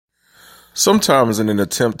Sometimes in an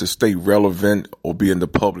attempt to stay relevant or be in the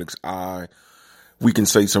public's eye, we can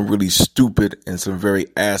say some really stupid and some very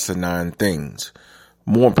asinine things.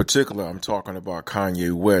 More in particular, I'm talking about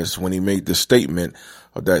Kanye West when he made the statement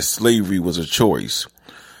that slavery was a choice.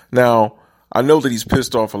 Now, I know that he's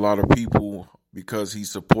pissed off a lot of people because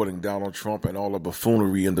he's supporting Donald Trump and all the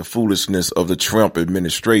buffoonery and the foolishness of the Trump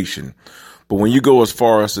administration. But when you go as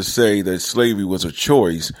far as to say that slavery was a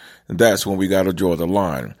choice, that's when we got to draw the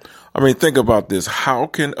line. I mean, think about this. How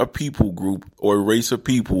can a people group or a race of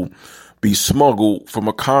people be smuggled from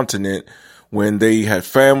a continent when they had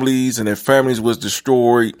families and their families was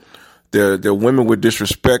destroyed? Their women were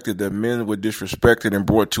disrespected, their men were disrespected and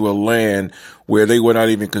brought to a land where they were not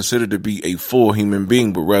even considered to be a full human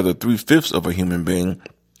being, but rather 3/5 of a human being.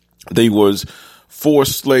 They was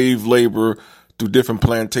forced slave labor through different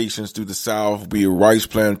plantations through the South, be it rice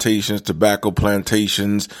plantations, tobacco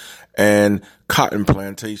plantations, and cotton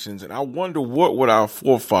plantations. And I wonder what would our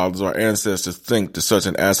forefathers, our ancestors think to such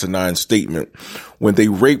an asinine statement when they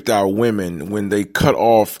raped our women, when they cut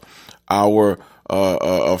off our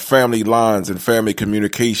family lines and family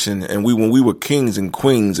communication. And when we were kings and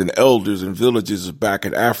queens and elders and villages back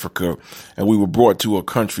in Africa and we were brought to a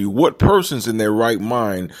country, what persons in their right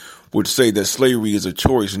mind would say that slavery is a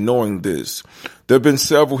choice knowing this? There have been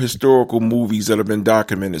several historical movies that have been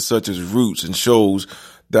documented, such as Roots, and shows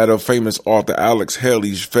that of famous author Alex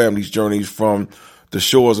Haley's family's journeys from the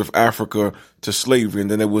shores of Africa to slavery. And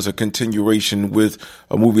then there was a continuation with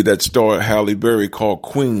a movie that starred Halle Berry called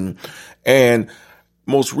Queen. And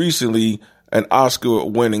most recently, an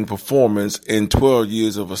Oscar-winning performance in 12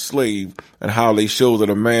 Years of a Slave, and how they show that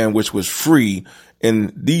a man which was free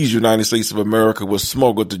in these United States of America was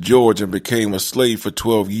smuggled to Georgia and became a slave for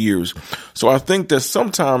 12 years. So I think that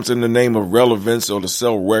sometimes in the name of relevance or to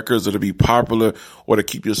sell records or to be popular or to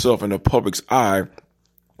keep yourself in the public's eye,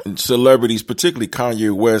 and celebrities, particularly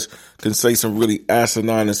Kanye West, can say some really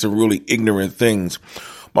asinine and some really ignorant things.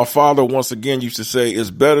 My father once again used to say,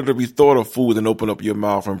 it's better to be thought a fool than open up your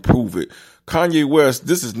mouth and prove it. Kanye West,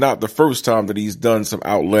 this is not the first time that he's done some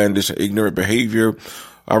outlandish and ignorant behavior.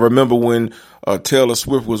 I remember when Taylor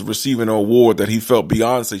Swift was receiving an award that he felt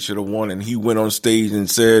Beyonce should have won, and he went on stage and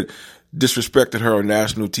disrespected her on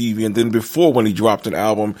national TV. And then before, when he dropped an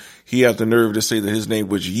album, he had the nerve to say that his name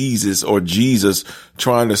was Yeezus or Jesus,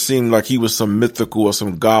 trying to seem like he was some mythical or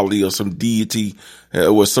some godly or some deity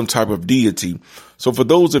or some type of deity. So for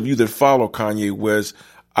those of you that follow Kanye West,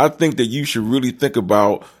 I think that you should really think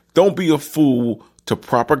about, don't be a fool to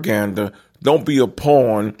propaganda. Don't be a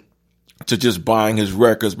pawn to just buying his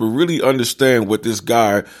records, but really understand what this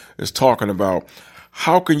guy is talking about.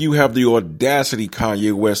 How can you have the audacity,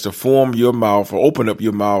 Kanye West, to form your mouth or open up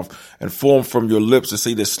your mouth and form from your lips to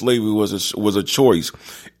say that slavery was a choice?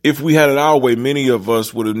 If we had it our way, many of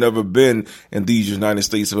us would have never been in these United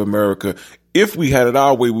States of America. If we had it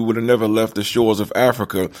our way, we would have never left the shores of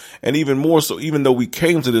Africa. And even more so, even though we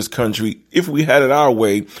came to this country, if we had it our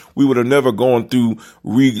way, we would have never gone through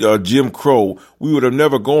Jim Crow. We would have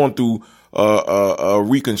never gone through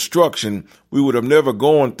Reconstruction. We would have never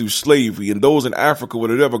gone through slavery, and those in Africa would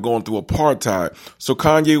have never gone through apartheid. So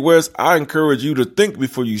Kanye West, I encourage you to think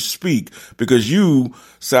before you speak, because you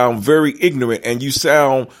sound very ignorant and you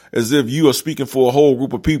sound as if you are speaking for a whole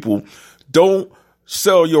group of people. Don't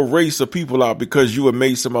sell your race of people out because you have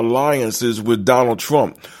made some alliances with Donald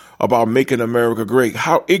Trump about making America great.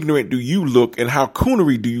 How ignorant do you look, and how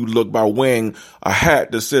coonery do you look by wearing a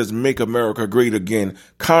hat that says make America great again?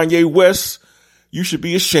 Kanye West, you should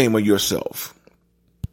be ashamed of yourself.